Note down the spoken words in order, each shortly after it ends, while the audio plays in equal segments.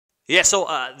Yeah, so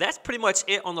that's pretty much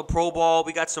it on the Pro Bowl.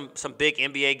 We got some big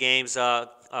NBA games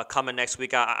coming next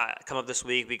week. Come up this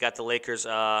week. We got the Lakers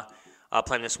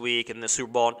playing this week and the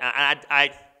Super Bowl. I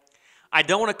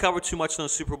don't want to cover too much on the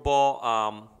Super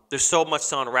Bowl. There's so much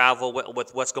to unravel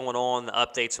with what's going on, the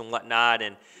updates and whatnot,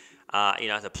 and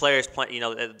the players playing.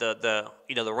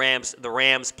 The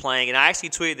Rams playing. And I actually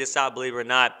tweeted this out, believe it or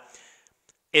not.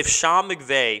 If Sean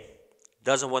McVay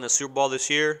doesn't win the Super Bowl this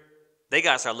year, they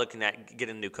got to start looking at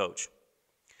getting a new coach.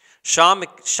 Sean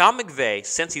McVay,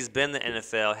 since he's been in the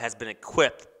NFL, has been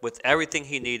equipped with everything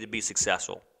he needed to be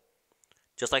successful.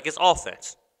 Just like his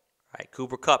offense. Right?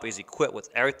 Cooper Kupp is equipped with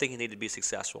everything he needed to be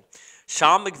successful.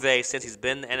 Sean McVay, since he's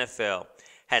been in the NFL,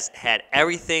 has had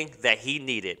everything that he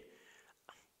needed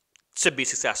to be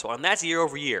successful. And that's year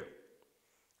over year.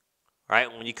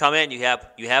 Right? When you come in, you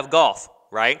have golf,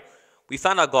 right? We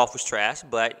found out golf was trash,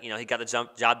 but he got the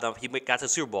job done. He got to the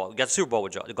Super Bowl. He got the Super Bowl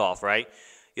with the golf, right?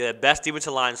 You're the best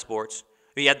defensive line in sports.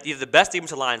 You have the best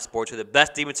defensive line in sports. You're the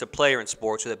best defensive player in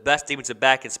sports. You're the best defensive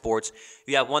back in sports.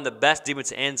 You have one of the best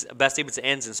defensive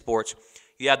ends in sports.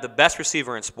 You have the best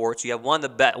receiver in sports. You have one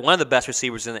of the best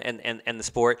receivers in the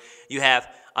sport. You have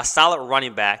a solid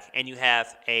running back, and you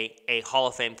have a Hall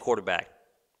of Fame quarterback.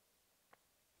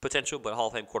 Potential, but Hall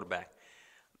of Fame quarterback.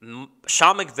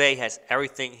 Sean McVay has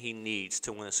everything he needs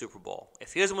to win a Super Bowl.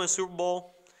 If he doesn't win a Super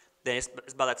Bowl, then it's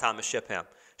about that time to ship him.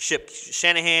 Ship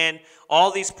Shanahan,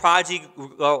 all these prodigy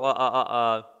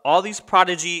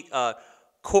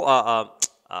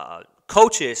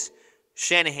coaches,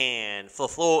 Shanahan,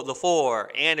 LaFleur,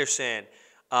 Anderson,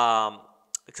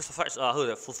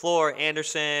 LaFleur,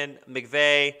 Anderson,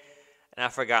 McVay, and I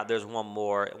forgot there's one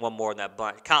more in that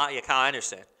bunch. Kyle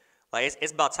Anderson. Like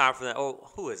it's about time for that. Oh,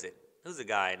 who is it? Who's the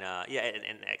guy? And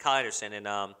Kyle Anderson and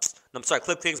I'm sorry,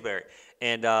 Cliff Kingsbury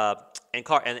and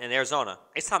Arizona.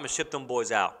 It's time to ship them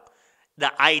boys out.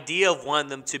 The idea of wanting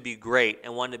them to be great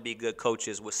and wanting to be good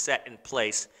coaches was set in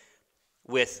place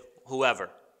with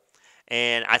whoever.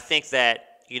 And I think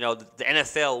that the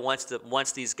NFL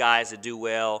wants these guys to do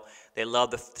well. They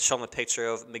love to show them a picture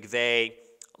of McVay,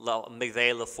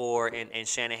 LaFleur, and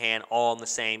Shanahan all in the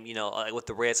same. With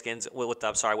the Redskins,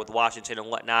 with Washington and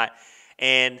whatnot,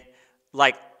 and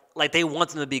like they want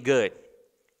them to be good.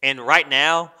 And right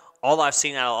now, all I've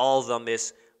seen out of all of them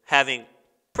is having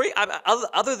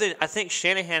other than I think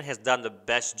Shanahan has done the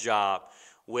best job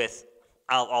with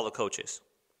all the coaches,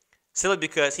 simply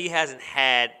because he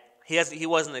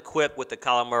wasn't equipped with the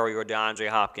Kyler Murray or DeAndre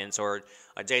Hopkins or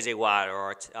J.J. Watt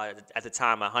or at the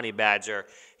time a Honey Badger.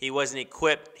 He wasn't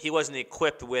equipped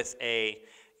with a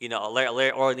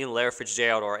Larry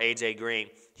Fitzgerald or A.J. Green.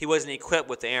 He wasn't equipped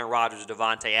with the Aaron Rodgers or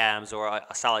Devontae Adams or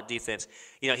a solid defense.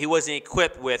 He wasn't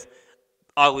equipped with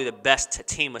arguably the best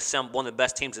team assembled, one of the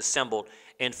best teams assembled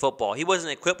in football. He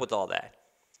wasn't equipped with all that.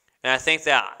 And I think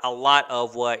that a lot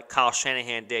of what Kyle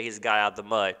Shanahan did, he's got out of the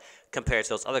mud compared to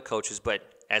those other coaches. But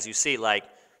as you see,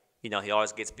 he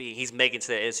always gets beat. He's making it to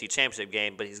the NFC Championship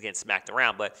game, but he's getting smacked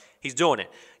around. But he's doing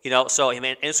it. So in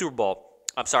the Super Bowl.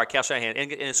 I'm sorry, Kyle Shanahan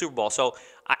in the Super Bowl. So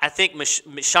I think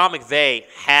Sean McVay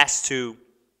has to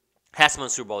win the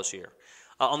Super Bowl this year.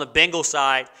 On the Bengals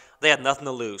side, they have nothing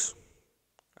to lose.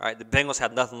 All right, the Bengals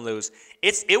have nothing to lose.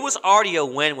 It was already a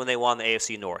win when they won the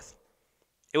AFC North.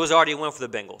 It was already a win for the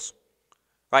Bengals.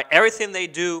 Right, everything they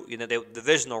do, the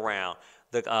divisional round,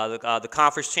 the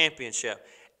conference championship,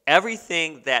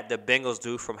 everything that the Bengals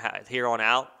do from here on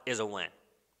out is a win.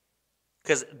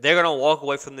 Because they're going to walk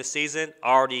away from this season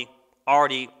already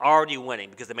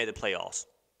winning because they made the playoffs.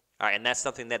 All right, and that's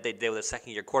something that they did with a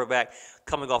second-year quarterback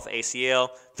coming off of ACL,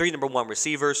 3 number 1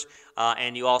 receivers,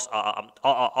 and you also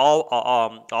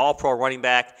all-pro running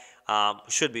back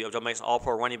should be Joe Mixon,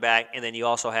 all-pro running back, and then you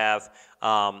also have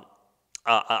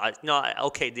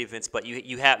okay defense, but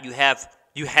you have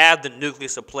the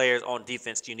nucleus of players on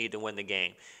defense you need to win the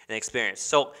game and experience.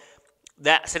 So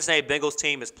that Cincinnati Bengals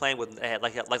team is playing with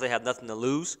like they have nothing to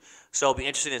lose. So it'll be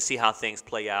interesting to see how things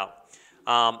play out.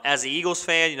 As an Eagles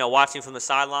fan, watching from the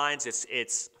sidelines,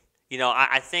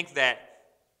 I think that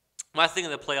when I think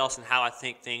of the playoffs and how I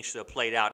think things should have played out